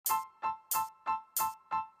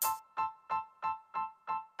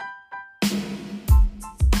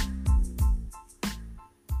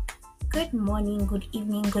Good morning, good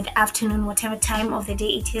evening, good afternoon, whatever time of the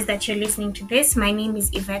day it is that you're listening to this. My name is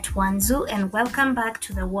Yvette Wanzu, and welcome back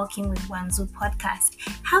to the Walking with Wanzu podcast.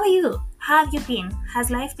 How are you? How have you been?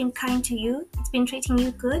 Has life been kind to you? It's been treating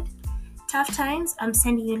you good? Tough times? I'm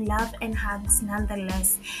sending you love and hugs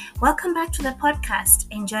nonetheless. Welcome back to the podcast.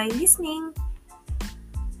 Enjoy listening.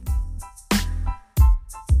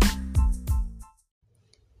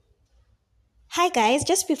 Hi guys,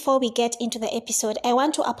 just before we get into the episode, I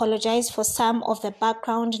want to apologize for some of the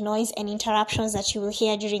background noise and interruptions that you will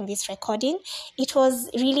hear during this recording. It was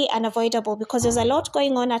really unavoidable because there's a lot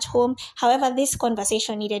going on at home. However, this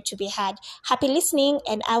conversation needed to be had. Happy listening,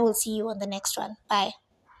 and I will see you on the next one. Bye.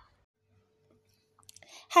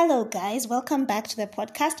 Hello guys, welcome back to the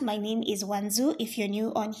podcast. My name is Wanzu if you're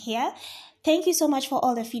new on here. Thank you so much for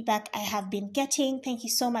all the feedback I have been getting. Thank you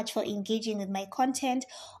so much for engaging with my content.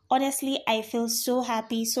 Honestly, I feel so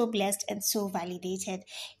happy, so blessed, and so validated.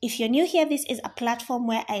 If you're new here, this is a platform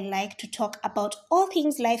where I like to talk about all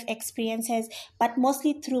things life experiences, but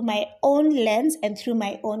mostly through my own lens and through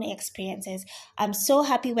my own experiences. I'm so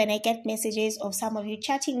happy when I get messages of some of you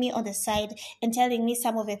chatting me on the side and telling me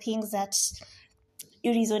some of the things that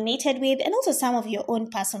you resonated with, and also some of your own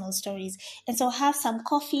personal stories. And so have some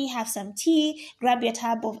coffee, have some tea, grab your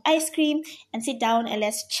tub of ice cream, and sit down and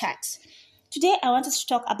let's chat. Today, I wanted to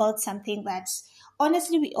talk about something that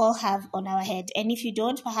honestly we all have on our head. And if you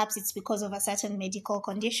don't, perhaps it's because of a certain medical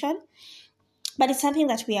condition. But it's something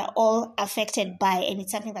that we are all affected by, and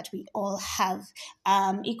it's something that we all have.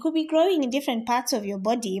 It could be growing in different parts of your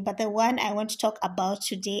body, but the one I want to talk about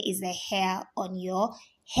today is the hair on your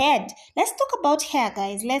head. Let's talk about hair,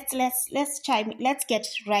 guys. Let's get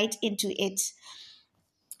right into it.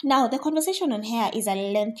 Now, the conversation on hair is a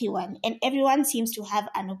lengthy one, and everyone seems to have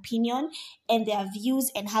an opinion and their views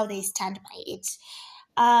and how they stand by it.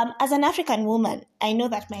 As an African woman, I know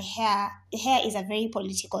that my hair is a very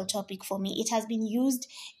political topic for me. It has been used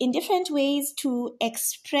in different ways to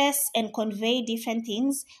express and convey different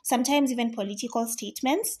things, sometimes even political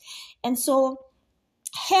statements. And so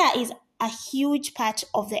hair is a huge part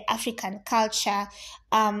of the African culture,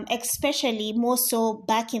 especially more so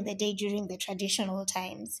back in the day during the traditional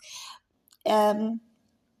times. Hair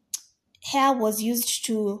was used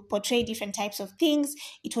to portray different types of things.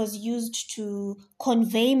 It was used to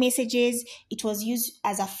convey messages. It was used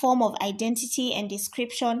as a form of identity and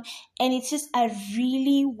description. And it's just a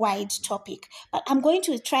really wide topic. But I'm going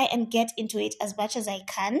to try and get into it as much as I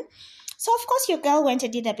can. So, of course, your girl went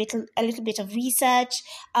and did a little bit of research,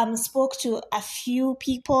 spoke to a few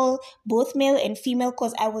people, both male and female,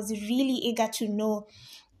 because I was really eager to know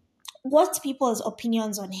what people's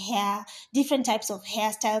opinions on hair, different types of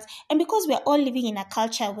hairstyles, and because we're all living in a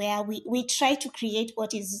culture where we try to create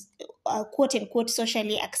what is quote unquote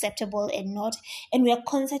socially acceptable and not, and we are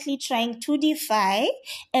constantly trying to defy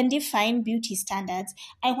and define beauty standards,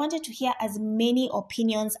 I wanted to hear as many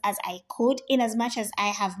opinions as I could in as much as I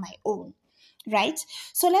have my own, right?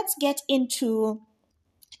 So let's get into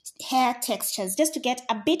hair textures just to get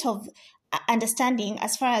a bit of understanding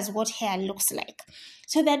as far as what hair looks like.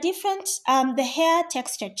 So there are different, the hair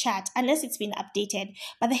texture chart, unless it's been updated,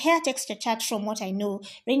 but the hair texture chart from what I know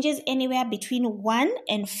ranges anywhere between 1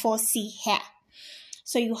 and 4C hair.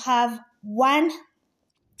 So you have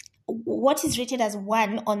what is rated as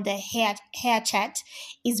 1 on the hair chart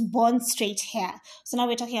is born straight hair. So now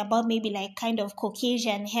we're talking about maybe like kind of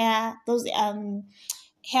Caucasian hair, those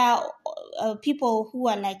hair people who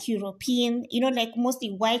are like European, like mostly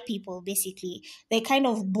white people, basically. They kind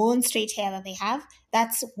of bone straight hair that they have.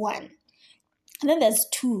 That's 1. And then there's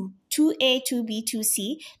 2A, 2B,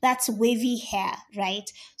 2C. That's wavy hair, right?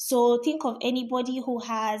 So think of anybody who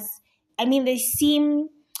has,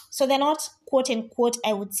 so they're not quote unquote,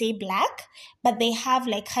 I would say black, but they have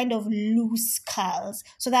like kind of loose curls.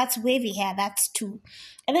 So that's wavy hair. That's 2.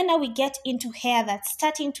 And then now we get into hair that's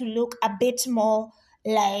starting to look a bit more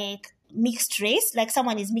like mixed race, like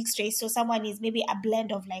someone is mixed race, so someone is maybe a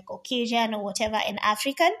blend of like Caucasian or whatever and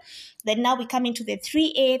African. Then now we come into the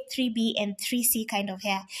 3A, 3B, and 3C kind of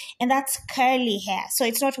hair, and that's curly hair. So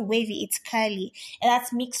it's not wavy, it's curly, and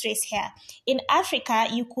that's mixed race hair. In Africa,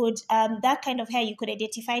 you could that kind of hair you could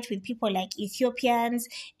identify it with people like Ethiopians,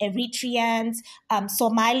 Eritreans,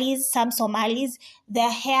 Somalis. Some Somalis,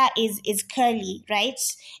 their hair is curly, right?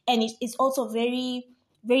 And it is also very,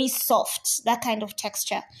 very soft, that kind of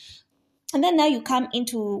texture. And then now you come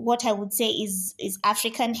into what I would say is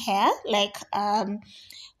African hair, like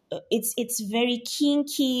it's very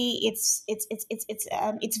kinky. It's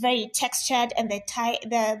very textured, and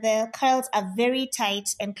the curls are very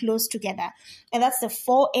tight and close together. And that's the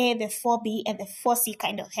 4A, the 4B, and the 4C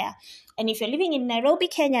kind of hair. And if you're living in Nairobi,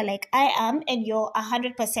 Kenya, like I am, and you're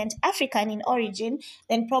 100% African in origin,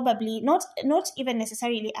 then probably not even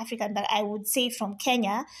necessarily African, but I would say from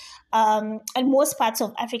Kenya, and most parts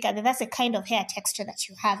of Africa, that's the kind of hair texture that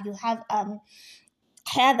you have. You have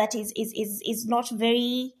hair that is not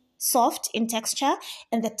very soft in texture,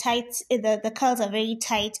 and the curls are very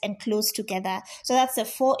tight and close together. So that's the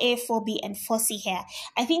 4A, 4B, and 4C hair.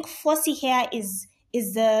 I think 4C hair is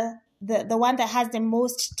the one that has the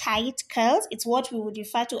most tight curls. It's what we would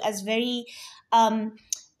refer to as very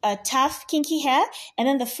tough, kinky hair. And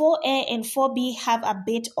then the 4A and 4B have a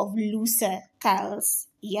bit of looser curls.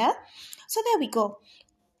 Yeah. So there we go.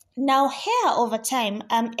 Now, hair over time,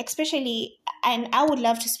 especially, and I would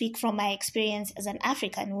love to speak from my experience as an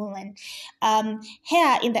African woman,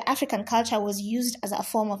 hair in the African culture was used as a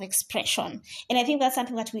form of expression. And I think that's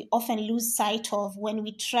something that we often lose sight of when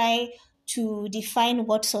we try to define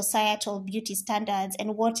what societal beauty standards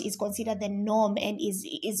and what is considered the norm and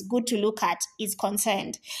is good to look at is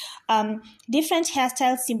concerned. Different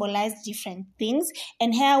hairstyles symbolize different things,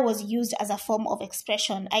 and hair was used as a form of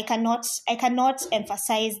expression. I cannot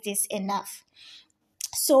emphasize this enough.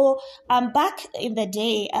 So back in the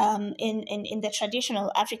day, in the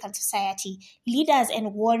traditional African society, leaders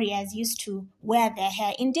and warriors used to wear their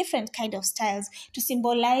hair in different kind of styles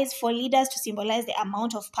for leaders to symbolize the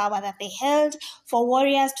amount of power that they held, for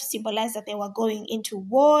warriors to symbolize that they were going into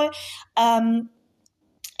war.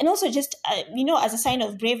 And also just, as a sign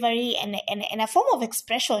of bravery and a form of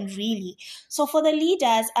expression, really. So for the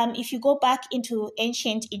leaders, if you go back into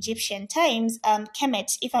ancient Egyptian times,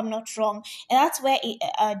 Kemet, if I'm not wrong, and that's where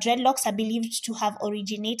dreadlocks are believed to have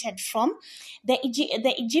originated from. The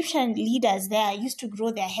Egyptian leaders there used to grow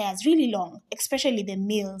their hairs really long, especially the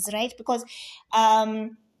males, right? Because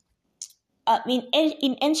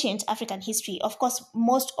in ancient African history, of course,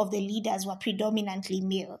 most of the leaders were predominantly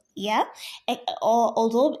male, yeah?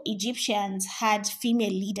 Although Egyptians had female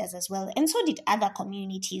leaders as well, and so did other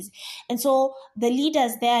communities. And so the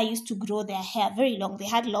leaders there used to grow their hair very long. They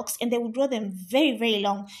had locks, and they would grow them very, very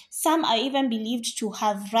long. Some are even believed to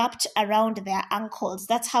have wrapped around their ankles.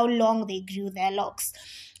 That's how long they grew their locks.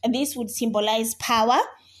 And this would symbolize power.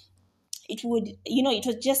 It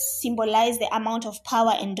would just symbolize the amount of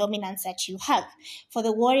power and dominance that you have. For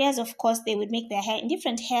the warriors, of course, they would make their hair in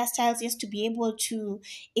different hairstyles just to be able to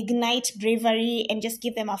ignite bravery and just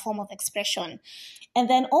give them a form of expression. And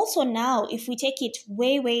then also now, if we take it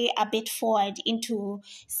way, way a bit forward into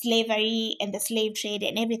slavery and the slave trade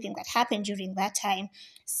and everything that happened during that time,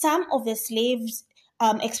 some of the slaves,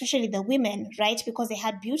 especially the women, right, because they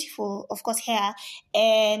had beautiful, of course, hair,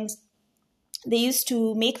 and they used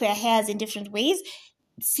to make their hairs in different ways.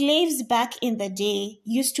 Slaves back in the day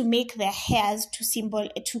used to make their hairs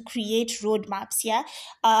to create roadmaps. Yeah,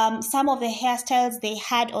 some of the hairstyles they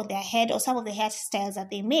had on their head, or some of the hairstyles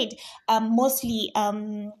that they made, mostly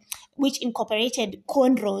which incorporated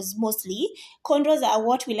cornrows mostly. Cornrows are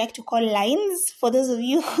what we like to call lines, for those of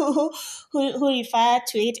you who refer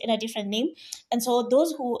to it in a different name. And so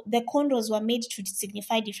the cornrows were made to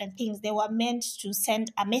signify different things. They were meant to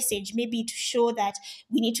send a message, maybe to show that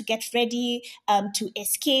we need to get ready to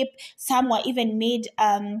escape. Some were even made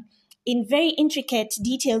in very intricate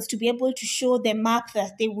details to be able to show the map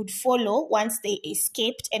that they would follow once they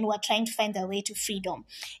escaped and were trying to find their way to freedom.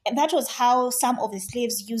 And that was how some of the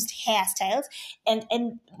slaves used hairstyles.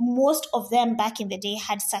 And most of them back in the day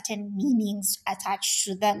had certain meanings attached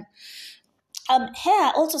to them.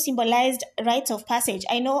 Hair also symbolized rites of passage.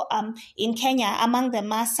 I know in Kenya, among the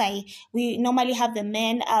Maasai, we normally have the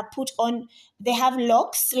men they have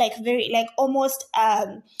locks, like almost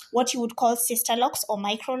what you would call sister locks or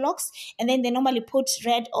micro locks. And then they normally put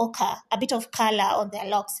red ochre, a bit of color on their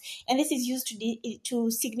locks. And this is used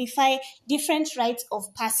to signify different rites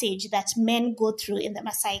of passage that men go through in the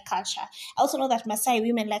Maasai culture. I also know that Maasai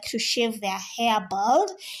women like to shave their hair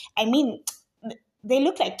bald. I mean, they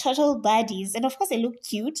look like turtle bodies, and of course they look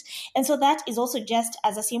cute. And so that is also just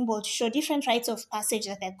as a symbol to show different rites of passage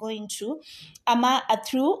that they're going through. Among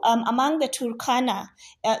the Turkana,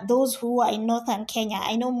 those who are in northern Kenya,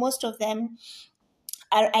 I know most of them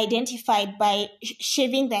are identified by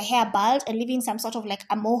shaving their hair bald and leaving some sort of like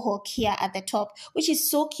a mohawk here at the top, which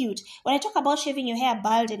is so cute. When I talk about shaving your hair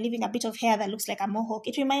bald and leaving a bit of hair that looks like a mohawk,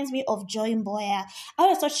 it reminds me of Joy Mboya. I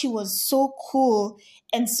always thought she was so cool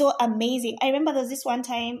and so amazing. I remember there was this one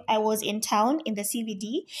time I was in town in the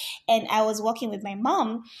CBD and I was walking with my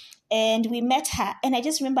mom and we met her. And I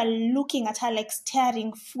just remember looking at her, like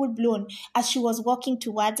staring full blown as she was walking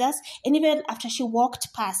towards us. And even after she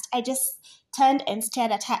walked past, I just turned and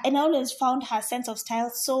stared at her. And I always found her sense of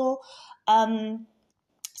style so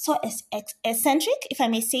eccentric, if I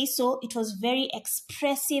may say so. It was very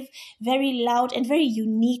expressive, very loud, and very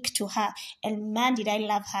unique to her. And man, did I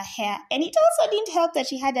love her hair. And it also didn't help that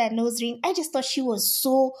she had a nose ring. I just thought she was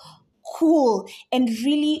so cool and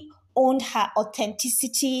really owned her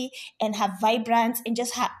authenticity and her vibrance and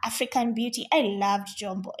just her African beauty. I loved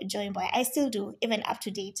Joy Boy. I still do, even up to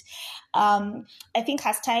date. I think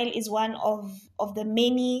her style is one of the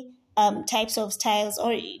many types of styles,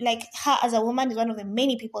 or like her as a woman is one of the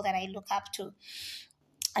many people that I look up to.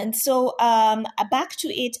 And so back to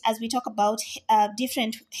it, as we talk about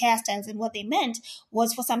different hairstyles, and what they meant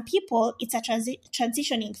was, for some people, it's a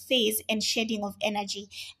transitioning phase and shedding of energy.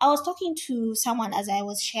 I was talking to someone as I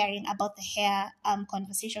was sharing about the hair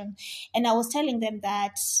conversation, and I was telling them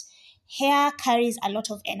that hair carries a lot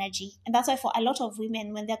of energy. And that's why for a lot of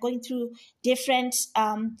women, when they're going through different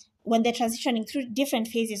when they're transitioning through different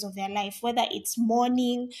phases of their life, whether it's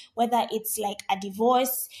mourning, whether it's like a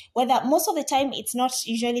divorce, whether most of the time it's not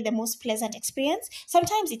usually the most pleasant experience.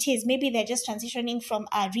 Sometimes it is. Maybe they're just transitioning from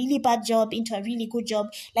a really bad job into a really good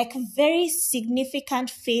job, like very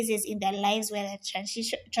significant phases in their lives where they're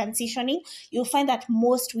transitioning. You'll find that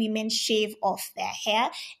most women shave off their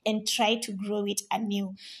hair and try to grow it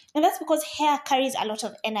anew. And that's because hair carries a lot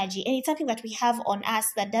of energy, and it's something that we have on us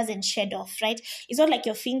that doesn't shed off, right? It's not like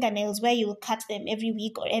your fingernails where you cut them every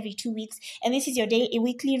week or every 2 weeks, and this is your a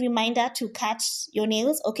weekly reminder to cut your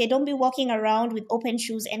nails. Okay, don't be walking around with open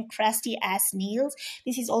shoes and crusty ass nails.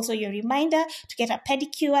 This is also your reminder to get a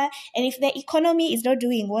pedicure. And if the economy is not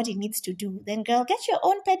doing what it needs to do, then girl, get your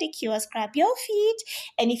own pedicure, scrub your feet.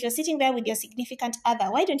 And if you're sitting there with your significant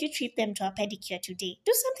other, why don't you treat them to a pedicure today?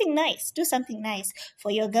 Do something nice. Do something nice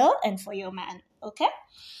for your girl and for your man. Okay?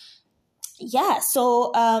 Yeah,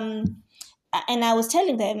 so and I was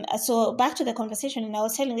telling them, so back to the conversation, and I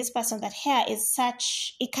was telling this person that hair is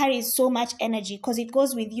it carries so much energy because it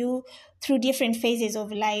goes with you through different phases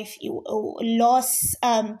of life, loss,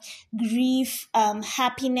 grief,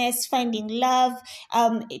 happiness, finding love,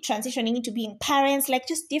 transitioning into being parents, like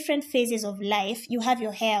just different phases of life. You have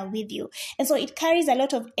your hair with you. And so it carries a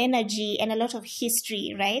lot of energy and a lot of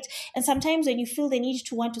history, right? And sometimes when you feel the need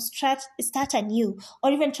to want to start anew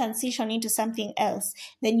or even transition into something else,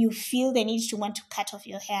 then you feel the need to want to cut off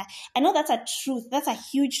your hair. I know that's a truth. That's a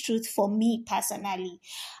huge truth for me personally.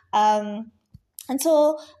 And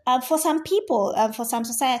so for some people, for some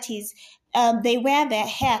societies, they wear their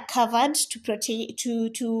hair covered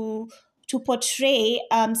to portray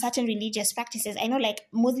certain religious practices. I know, like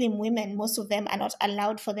Muslim women, most of them are not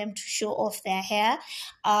allowed for them to show off their hair.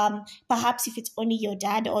 Perhaps if it's only your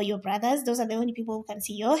dad or your brothers, those are the only people who can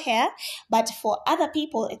see your hair. But for other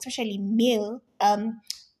people, especially male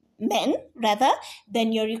men rather,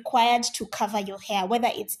 then you're required to cover your hair,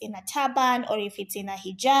 whether it's in a turban or if it's in a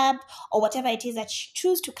hijab or whatever it is that you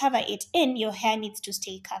choose to cover it in, your hair needs to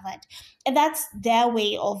stay covered. And that's their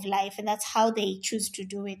way of life, and that's how they choose to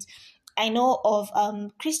do it. I know of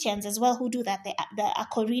Christians as well who do that. The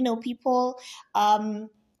Akorino people,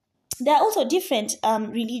 there are also different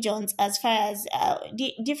religions as far as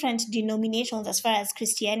different denominations as far as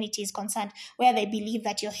Christianity is concerned, where they believe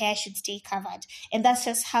that your hair should stay covered. And that's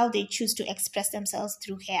just how they choose to express themselves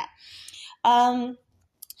through hair.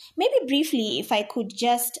 Maybe briefly, if I could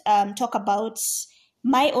just talk about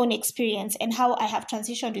my own experience and how I have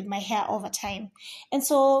transitioned with my hair over time. And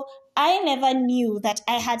so I never knew that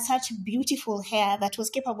I had such beautiful hair that was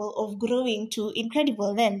capable of growing to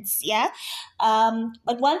incredible lengths, yeah?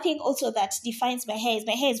 But one thing also that defines my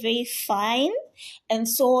hair is very fine. And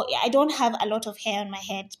so I don't have a lot of hair on my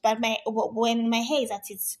head. But when my hair is at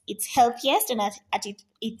its healthiest and at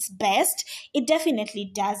its best, it definitely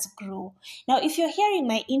does grow. Now, if you're hearing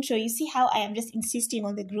my intro, you see how I am just insisting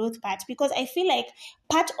on the growth part, because I feel like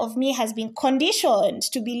part of me has been conditioned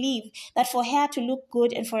to believe that for hair to look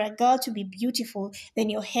good and for a girl to be beautiful, then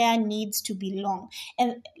your hair needs to be long.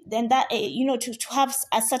 And then that, to have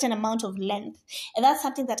a certain amount of length. And that's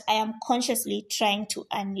something that I am consciously trying to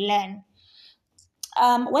unlearn.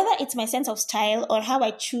 whether it's my sense of style or how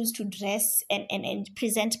I choose to dress and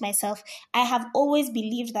present myself, I have always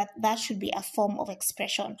believed that that should be a form of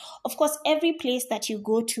expression. Of course, every place that you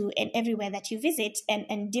go to and everywhere that you visit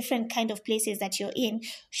and different kind of places that you're in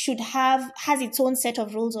has its own set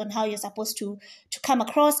of rules on how you're supposed to come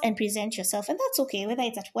across and present yourself. And that's okay, whether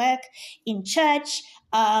it's at work, in church,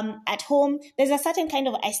 at home. There's a certain kind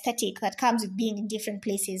of aesthetic that comes with being in different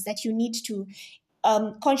places that you need to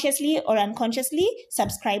consciously or unconsciously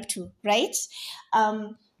subscribe to, right?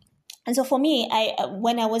 And so for me,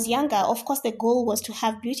 when I was younger, of course, the goal was to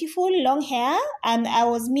have beautiful long hair, and I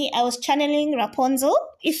was channeling Rapunzel.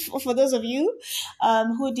 If for those of you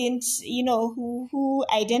who didn't, who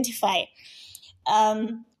identify.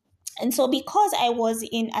 And so because I was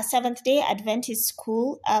in a Seventh-day Adventist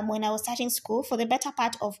school when I was starting school for the better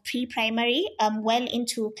part of pre-primary, well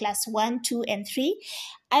into class 1, 2, and 3,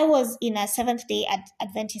 I was in a Seventh-day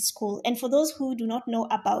Adventist school. And for those who do not know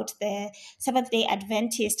about the Seventh-day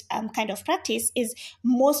Adventist kind of practice, is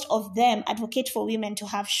most of them advocate for women to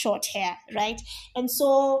have short hair, right? And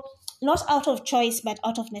so not out of choice, but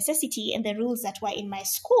out of necessity and the rules that were in my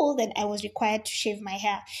school, then I was required to shave my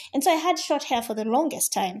hair. And so I had short hair for the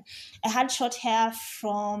longest time. I had short hair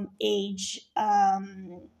from age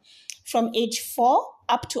 4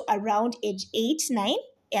 up to around age 8, 9.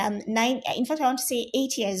 9, in fact, I want to say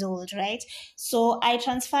 8 years old, right? So I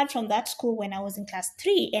transferred from that school when I was in class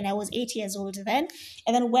 3, and I was 8 years old then,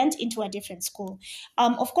 and then went into a different school.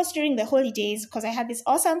 Of course, during the holidays, because I had this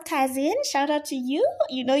awesome cousin, shout out to you,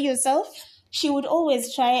 you know yourself, she would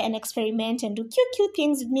always try and experiment and do cute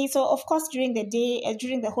things with me. So of course, during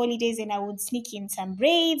the holidays, and I would sneak in some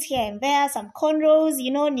braids here and there, some cornrows,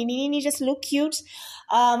 nini, just look cute.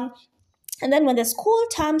 And then when the school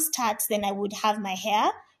term starts, then I would have my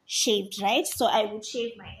hair shaved, right? So I would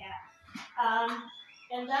shave my hair.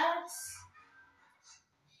 And that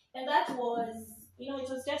was,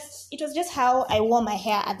 it was just how I wore my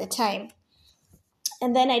hair at the time.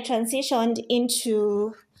 And then I transitioned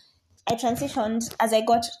as I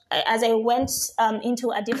went into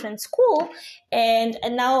a different school, and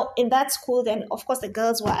now in that school, then of course the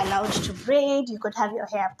girls were allowed to braid. You could have your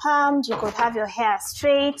hair permed, you could have your hair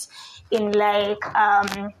straight in like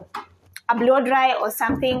a blow dry or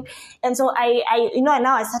something. And so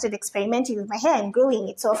now I started experimenting with my hair and growing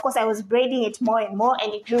it. So of course I was braiding it more and more,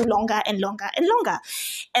 and it grew longer and longer and longer.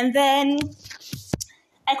 And then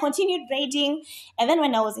I continued braiding, and then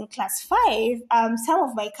when I was in class 5, some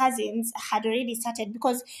of my cousins had already started,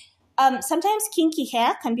 because sometimes kinky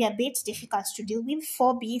hair can be a bit difficult to deal with,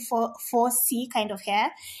 4B, 4C kind of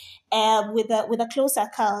hair, with the closer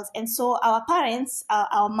curls. And so our parents,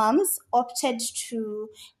 our moms, opted to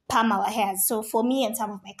perm our hairs. So for me and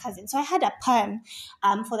some of my cousins. So I had a perm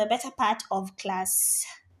for the better part of class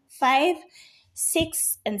 5,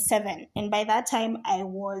 6, and 7. And by that time, I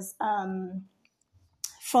was...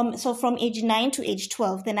 from age 9 to age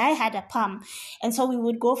 12, then I had a perm. And so we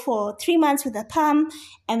would go for 3 months with a perm,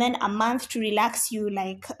 and then a month to relax you,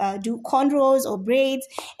 like do cornrows or braids,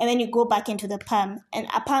 and then you go back into the perm. And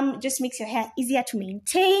a perm just makes your hair easier to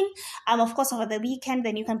maintain. Of course, over the weekend,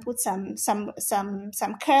 then you can put some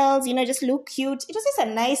curls, just look cute. It was just a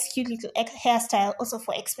nice, cute little hairstyle also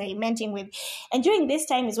for experimenting with. And during this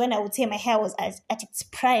time is when I would say my hair was at its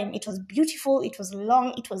prime. It was beautiful, it was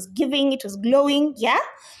long, it was giving, it was glowing, yeah?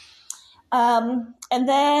 And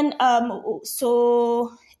then,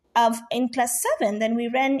 in class 7, then we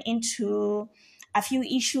ran into a few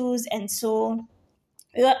issues. And so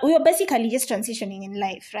we were basically just transitioning in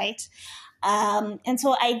life, right? And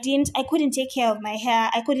so I couldn't take care of my hair.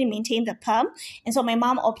 I couldn't maintain the perm. And so my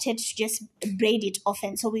mom opted to just braid it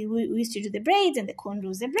often. So we used to do the braids and the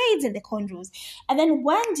cornrows, And then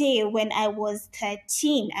one day when I was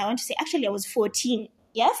 13, I was 14,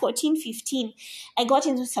 14, 15, I got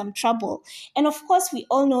into some trouble. And of course, we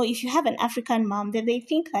all know, if you have an African mom, then they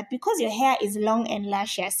think that because your hair is long and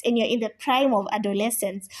luscious and you're in the prime of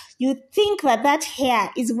adolescence, you think that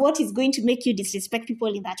hair is what is going to make you disrespect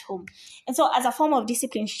people in that home. And so as a form of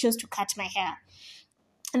discipline, she chose to cut my hair.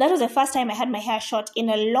 And that was the first time I had my hair short in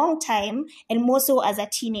a long time, and more so as a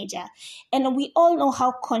teenager. And we all know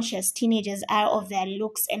how conscious teenagers are of their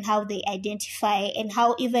looks and how they identify, and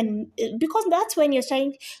how because that's when you're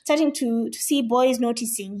starting to see boys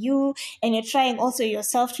noticing you, and you're trying also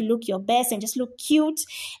yourself to look your best and just look cute.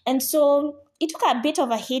 And so it took a bit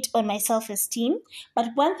of a hit on my self-esteem.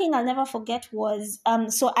 But one thing I'll never forget was,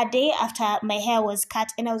 so a day after my hair was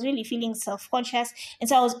cut, and I was really feeling self-conscious. And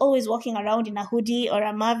so I was always walking around in a hoodie or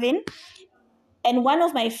a Marvin. And one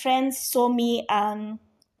of my friends saw me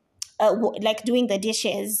like doing the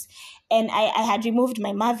dishes. And I had removed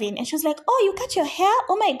my Marvin, and she was like, "Oh, you cut your hair?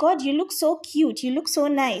 Oh my God, you look so cute. You look so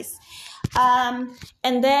nice."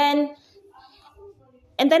 And then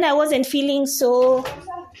I wasn't feeling so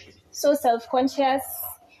self-conscious.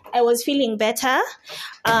 I was feeling better.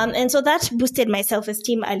 And so that boosted my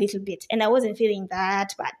self-esteem a little bit, and I wasn't feeling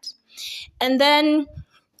that bad. And then,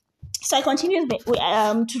 so I continued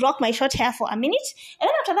to rock my short hair for a minute. And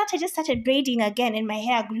then after that, I just started braiding again, and my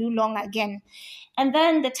hair grew long again. And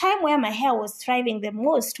then the time where my hair was thriving the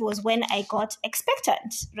most was when I got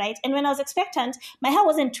expectant, right? And when I was expectant, my hair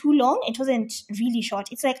wasn't too long. It wasn't really short.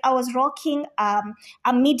 It's like I was rocking a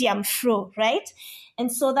medium fro, right?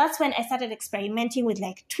 And so that's when I started experimenting with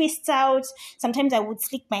like twists out. Sometimes I would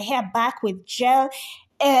slick my hair back with gel.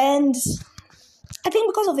 And I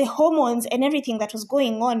think because of the hormones and everything that was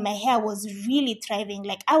going on, my hair was really thriving.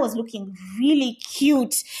 Like I was looking really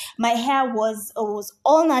cute. My hair was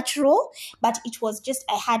all natural, but it was just,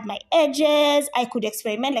 I had my edges. I could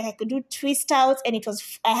experiment, like I could do twist outs, and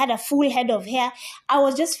I had a full head of hair. I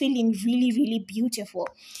was just feeling really, really beautiful.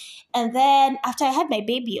 And then after I had my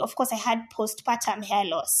baby, of course, I had postpartum hair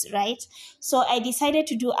loss, right? So I decided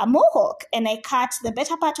to do a mohawk, and I cut the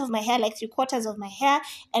better part of my hair, like 3/4 of my hair,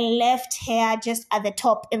 and left hair just at the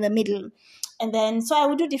top in the middle. And then, so I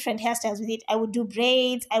would do different hairstyles with it. I would do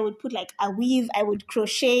braids. I would put like a weave. I would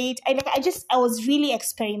crochet it. I was really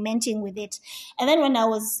experimenting with it. And then when I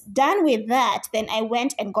was done with that, then I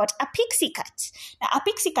went and got a pixie cut. Now, a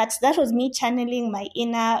pixie cut, that was me channeling my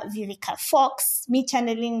inner Vivica Fox, me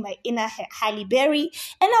channeling my inner Halle Berry.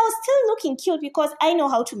 And I was still looking cute because I know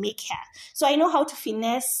how to make hair. So I know how to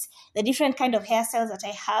finesse the different kind of hairstyles that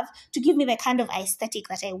I have to give me the kind of aesthetic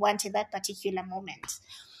that I want in that particular moment.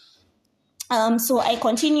 So I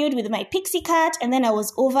continued with my pixie cut, and then I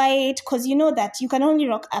was over it because you know that you can only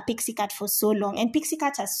rock a pixie cut for so long, and pixie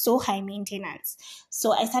cuts are so high maintenance.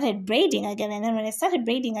 So I started braiding again, and then when I started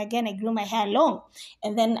braiding again, I grew my hair long.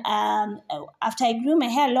 And then after I grew my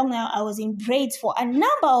hair long, now I was in braids for a number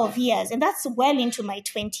of years, and that's well into my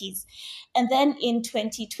 20s. And then in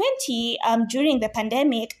 2020, during the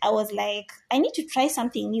pandemic, I was like, I need to try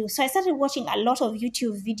something new. So I started watching a lot of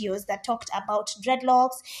YouTube videos that talked about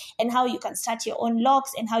dreadlocks and how you can start your own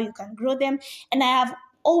locks and how you can grow them. And I have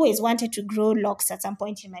always wanted to grow locks at some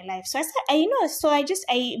point in my life. So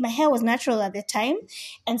my hair was natural at the time.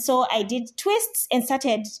 And so I did twists and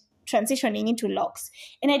started transitioning into locks.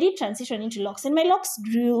 And I did transition into locks, and my locks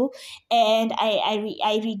grew, and I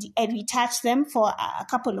retouched them for a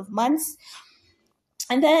couple of months.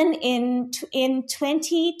 And then in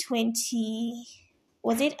 2020,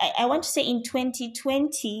 was it? I want to say in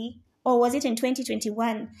 2020, or was it in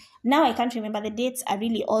 2021? Now I can't remember. The dates are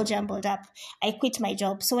really all jumbled up. I quit my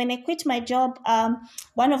job. So when I quit my job,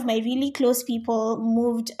 one of my really close people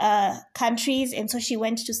moved countries, and so she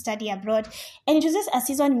went to study abroad. And it was just a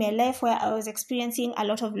season in my life where I was experiencing a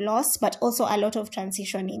lot of loss, but also a lot of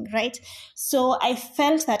transitioning, right? So I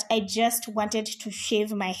felt that I just wanted to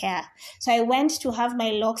shave my hair. So I went to have my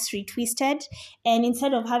locks retwisted, and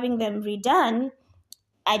instead of having them redone,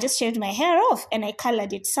 I just shaved my hair off and I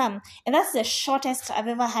colored it some. And that's the shortest I've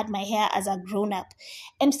ever had my hair as a grown-up.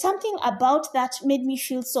 And something about that made me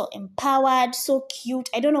feel so empowered, so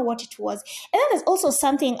cute. I don't know what it was. And then there's also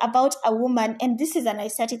something about a woman, and this is an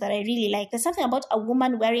aesthetic that I really like. There's something about a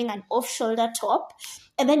woman wearing an off-shoulder top,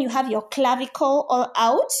 and then you have your clavicle all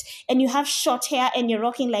out, and you have short hair, and you're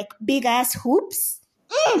rocking like big-ass hoops.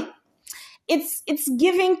 It's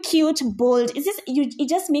giving cute, bold. It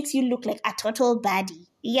just makes you look like a total baddie.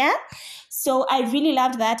 Yeah. So I really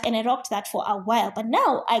loved that, and I rocked that for a while. But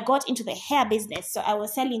now I got into the hair business. So I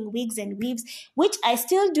was selling wigs and weaves, which I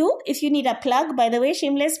still do. If you need a plug, by the way,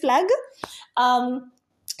 shameless plug.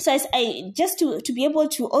 So I just to be able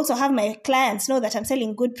to also have my clients know that I'm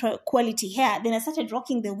selling good quality hair, then I started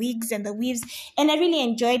rocking the wigs and the weaves, and I really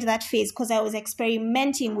enjoyed that phase because I was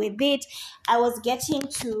experimenting with it. I was getting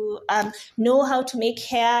to know how to make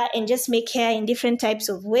hair and just make hair in different types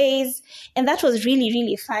of ways, and that was really,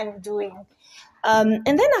 really fun doing. And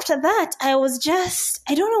then after that, I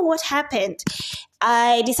don't know what happened.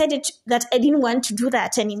 I decided that I didn't want to do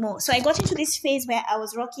that anymore. So I got into this phase where I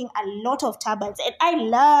was rocking a lot of turbans, and I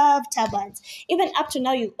love turbans. Even up to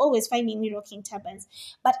now, you always find me rocking turbans.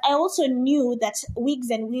 But I also knew that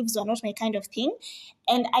wigs and weaves were not my kind of thing,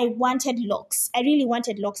 and I wanted locks. I really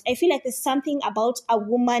wanted locks. I feel like there's something about a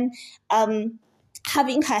woman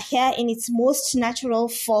having her hair in its most natural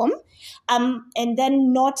form, and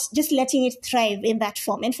then not just letting it thrive in that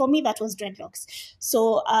form. And for me, that was dreadlocks.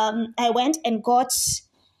 So I went and got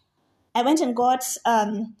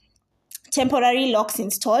temporary locks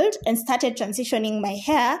installed and started transitioning my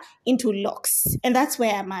hair into locks. And that's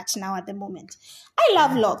where I'm at now at the moment. I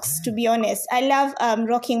love locks, to be honest. I love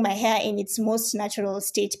rocking my hair in its most natural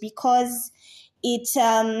state because it,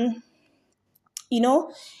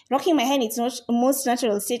 rocking my hair in its most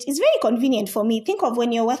natural state is very convenient for me. Think of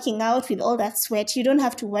when you're working out with all that sweat, you don't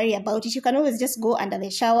have to worry about it. You can always just go under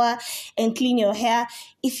the shower and clean your hair.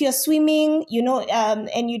 If you're swimming,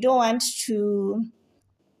 and you don't want to...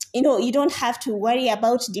 you don't have to worry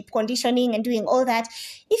about deep conditioning and doing all that.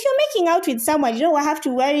 If you're making out with someone, you don't have to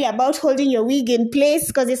worry about holding your wig in place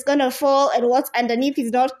because it's going to fall and what's underneath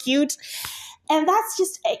is not cute. And that's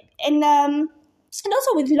just, and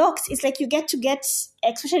also with locks, it's like you get,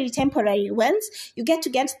 especially temporary ones, you get to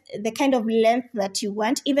get the kind of length that you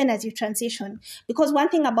want, even as you transition. Because one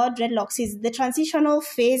thing about dreadlocks is the transitional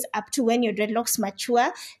phase up to when your dreadlocks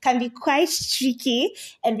mature can be quite tricky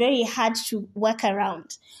and very hard to work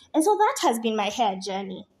around. And so that has been my hair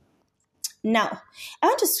journey. Now, I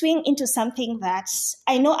want to swing into something that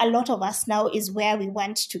I know a lot of us now is where we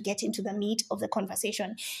want to get into the meat of the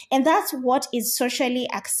conversation. And that's what is socially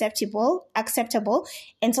acceptable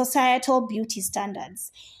and societal beauty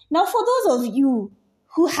standards. Now, for those of you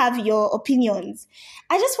who have your opinions,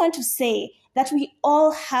 I just want to say that we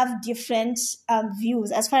all have different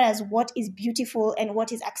views as far as what is beautiful and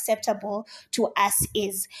what is acceptable to us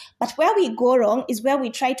is. But where we go wrong is where we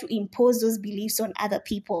try to impose those beliefs on other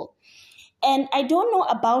people. And I don't know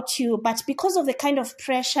about you, but because of the kind of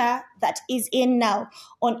pressure that is in now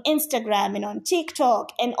on Instagram and on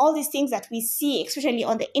TikTok and all these things that we see, especially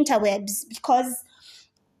on the interwebs, because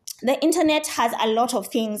the internet has a lot of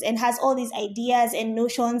things and has all these ideas and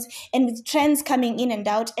notions, and with trends coming in and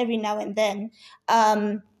out every now and then,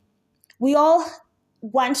 we all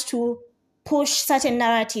want to push certain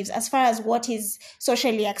narratives as far as what is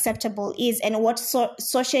socially acceptable is and what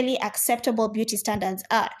socially acceptable beauty standards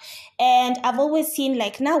are. And I've always seen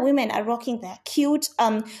like now women are rocking their cute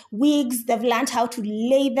wigs. They've learned how to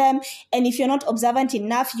lay them. And if you're not observant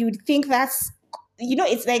enough, you'd think that's,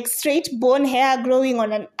 it's like straight bone hair growing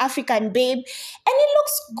on an African babe. And it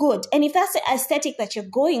looks good. And if that's the aesthetic that you're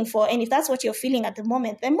going for, and if that's what you're feeling at the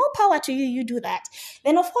moment, then more power to you, you do that.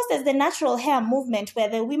 Then, of course, there's the natural hair movement where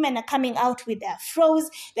the women are coming out with their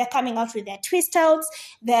froze, they're coming out with their twist outs,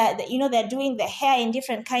 they're doing the hair in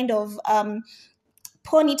different kind of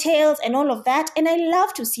ponytails and all of that, and I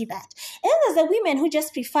love to see that. And then there's the women who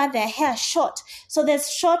just prefer their hair short. So there's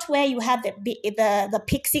short where you have the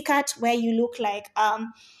pixie cut, where you look like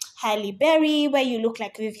Halle Berry, where you look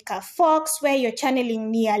like Vivica Fox, where you're channeling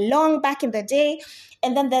Nia Long back in the day.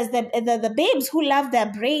 And then there's the babes who love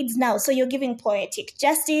their braids now. So you're giving poetic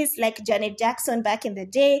justice like Janet Jackson back in the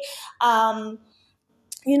day.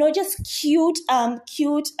 Just cute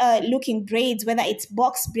looking braids, whether it's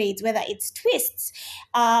box braids, whether it's twists.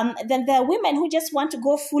 Then there are women who just want to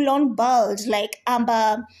go full on bald, like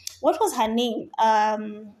Amber. What was her name? I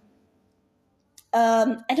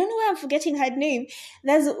don't know why I'm forgetting her name.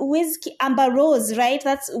 There's Amber Rose, right?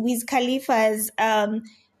 That's Wiz Khalifa's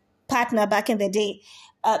partner back in the day.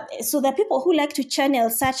 So there are people who like to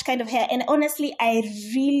channel such kind of hair. And honestly, I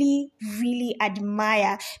really, really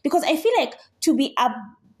admire, because I feel like to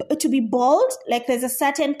be bald, like there's a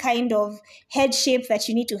certain kind of head shape that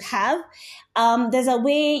you need to have. There's a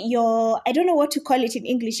way I don't know what to call it in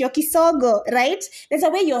English, your kisogo, right? There's a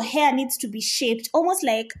way your hair needs to be shaped, almost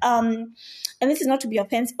like, and this is not to be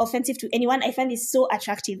offensive to anyone, I find this so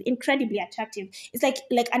attractive, incredibly attractive. It's like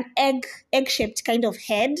an egg-shaped kind of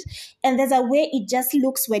head, and there's a way it just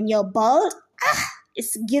looks when you're bald.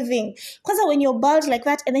 It's giving. Because when you're bald like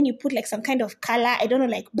that, and then you put like some kind of color, I don't know,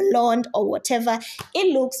 like blonde or whatever,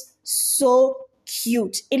 it looks so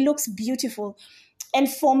cute. It looks beautiful. And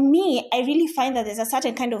for me, I really find that there's a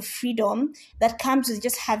certain kind of freedom that comes with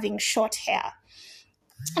just having short hair.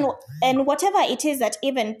 And whatever it is that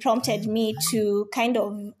even prompted me to kind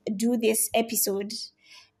of do this episode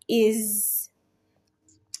is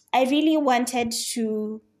I really wanted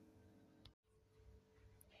to...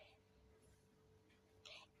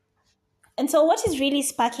 And so what is really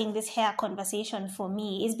sparking this hair conversation for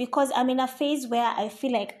me is because I'm in a phase where I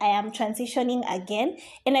feel like I am transitioning again.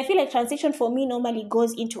 And I feel like transition for me normally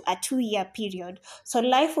goes into a 2-year period. So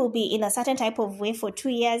life will be in a certain type of way for 2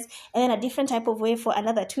 years, and then a different type of way for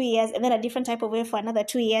another 2 years, and then a different type of way for another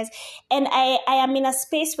 2 years. And I am in a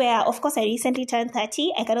space where, of course, I recently turned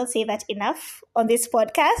 30. I cannot say that enough on this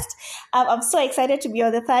podcast. I'm so excited to be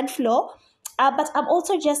on the 3rd floor. But I'm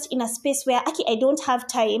also just in a space where I don't have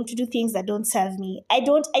time to do things that don't serve me. I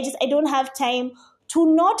don't have time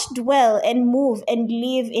to not dwell and move and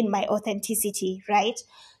live in my authenticity, right?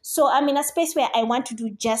 So I'm in a space where I want to do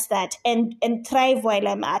just that and thrive while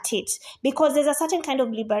I'm at it, because there's a certain kind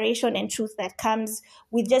of liberation and truth that comes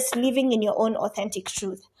with just living in your own authentic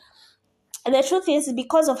truth. And the truth is,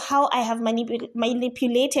 because of how I have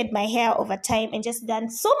manipulated my hair over time and just done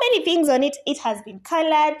so many things on it, it has been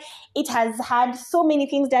colored, it has had so many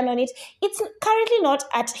things done on it. It's currently not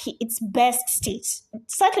at its best state,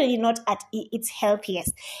 certainly not at its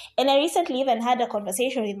healthiest. And I recently even had a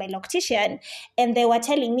conversation with my loctician, and they were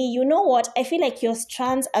telling me, you know what, I feel like your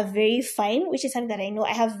strands are very fine, which is something that I know.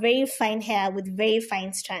 I have very fine hair with very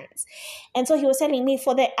fine strands. And so he was telling me,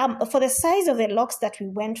 for the size of the locks that we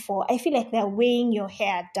went for, I feel like they're weighing your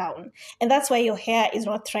hair down. And that's why your hair is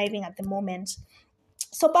not thriving at the moment.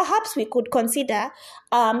 So perhaps we could consider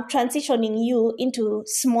transitioning you into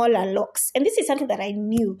smaller locks. And this is something that I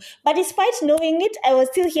knew. But despite knowing it, I was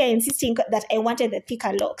still here insisting that I wanted the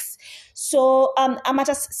thicker locks. So I'm at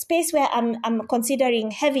a space where I'm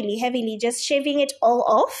considering heavily just shaving it all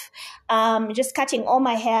off, just cutting all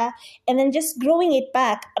my hair, and then just growing it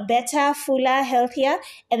back better, fuller, healthier,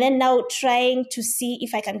 and then now trying to see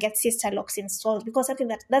if I can get sister locks installed, because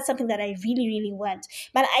that's something that I really, really want.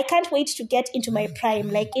 But I can't wait to get into my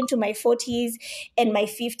prime, like into my 40s and my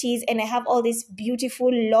 50s, and I have all these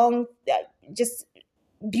beautiful long,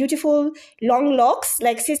 beautiful long locks,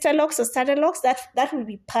 like sister locks or starter locks. That would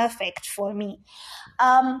be perfect for me.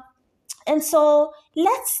 And so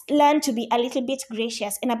let's learn to be a little bit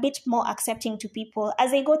gracious and a bit more accepting to people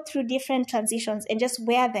as they go through different transitions and just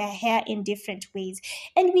wear their hair in different ways.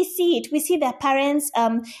 And we see it. We see their parents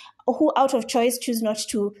who out of choice choose not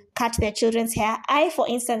to cut their children's hair. I, for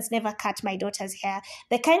instance, never cut my daughter's hair.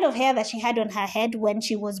 The kind of hair that she had on her head when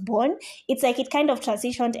she was born, it's like it kind of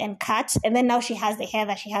transitioned and cut, and then now she has the hair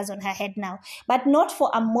that she has on her head now. But not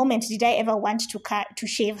for a moment did I ever want to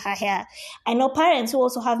shave her hair. I know parents who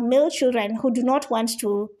also have male children who do not want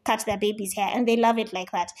to cut their baby's hair, and they love it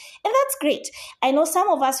like that. And that's great. I know some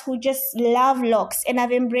of us who just love locks and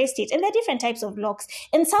have embraced it, and there are different types of locks,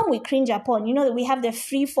 and some we cringe upon. You know, we have the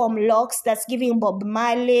free-form locks that's giving Bob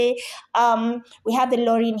Marley. We have the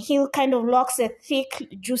Lauryn Hill kind of locks, the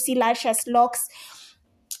thick, juicy, luscious locks.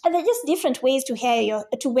 And they're just different ways to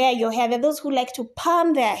wear your hair. There are those who like to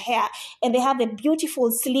perm their hair, and they have a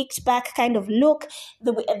beautiful, sleeked back kind of look,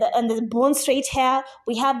 and the bone straight hair.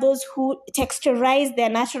 We have those who texturize their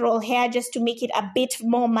natural hair just to make it a bit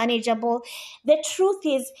more manageable. The truth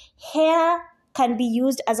is, hair can be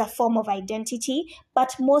used as a form of identity,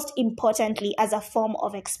 but most importantly, as a form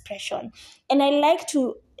of expression. And I like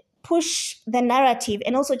to push the narrative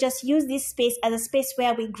and also just use this space as a space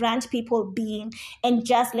where we grant people being and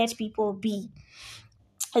just let people be.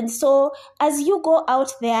 And so as you go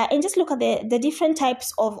out there and just look at the different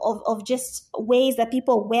types of just ways that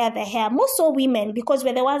people wear their hair, more so women, because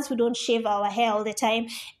we're the ones who don't shave our hair all the time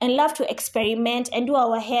and love to experiment and do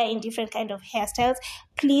our hair in different kind of hairstyles,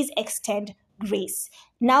 please extend grace.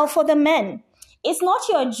 Now for the men, it's not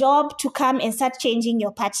your job to come and start changing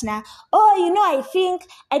your partner. Oh, I think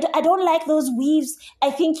I don't like those weaves. I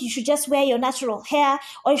think you should just wear your natural hair.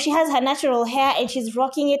 Or if she has her natural hair and she's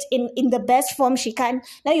rocking it in the best form she can,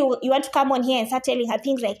 now you want to come on here and start telling her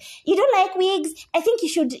things like, you don't like wigs. I think you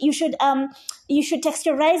should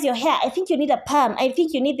texturize your hair. I think you need a perm. I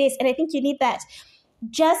think you need this, and I think you need that.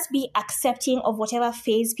 Just be accepting of whatever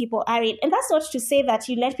phase people are in. And that's not to say that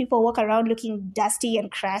you let people walk around looking dusty and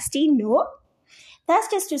crusty. No. That's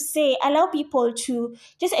just to say, allow people to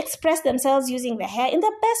just express themselves using their hair in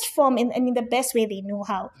the best form and in the best way they know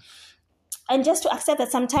how. And just to accept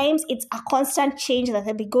that sometimes it's a constant change that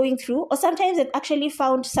they'll be going through, or sometimes they've actually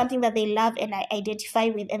found something that they love and identify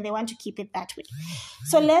with, and they want to keep it that way.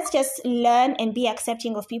 So let's just learn and be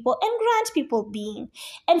accepting of people and grant people being.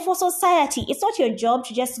 And for society, it's not your job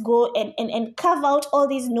to just go and carve out all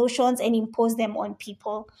these notions and impose them on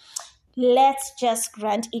people. Let's just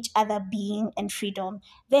grant each other being and freedom.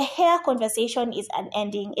 The hair conversation is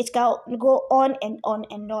unending. It can go on and on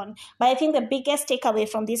and on. But I think the biggest takeaway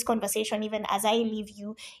from this conversation, even as I leave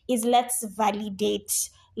you, is let's validate,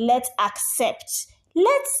 let's accept,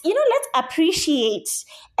 let's appreciate,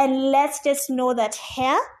 and let's just know that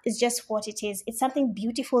hair is just what it is. It's something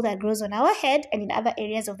beautiful that grows on our head and in other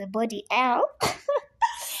areas of the body. Ow.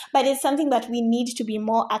 But it's something that we need to be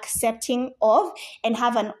more accepting of and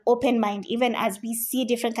have an open mind, even as we see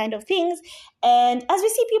different kind of things and as we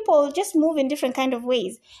see people just move in different kind of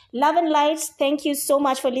ways. Love and light, thank you so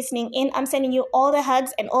much for listening in. I'm sending you all the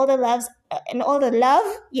hugs and all the loves and all the love.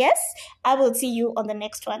 Yes, I will see you on the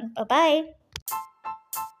next one. Bye-bye.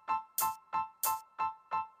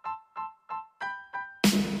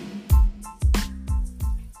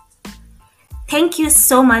 Thank you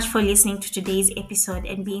so much for listening to today's episode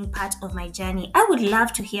and being part of my journey. I would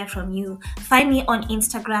love to hear from you. Find me on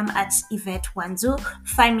Instagram at Yvette Wanzu.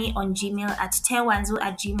 Find me on Gmail at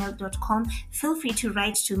tewanzu@gmail.com. Feel free to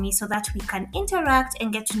write to me so that we can interact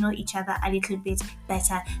and get to know each other a little bit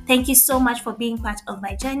better. Thank you so much for being part of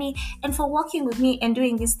my journey and for walking with me and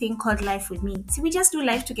doing this thing called life with me. See, we just do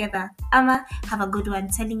life together. Ama, have a good one.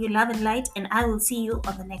 Sending you love and light, and I will see you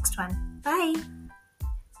on the next one. Bye.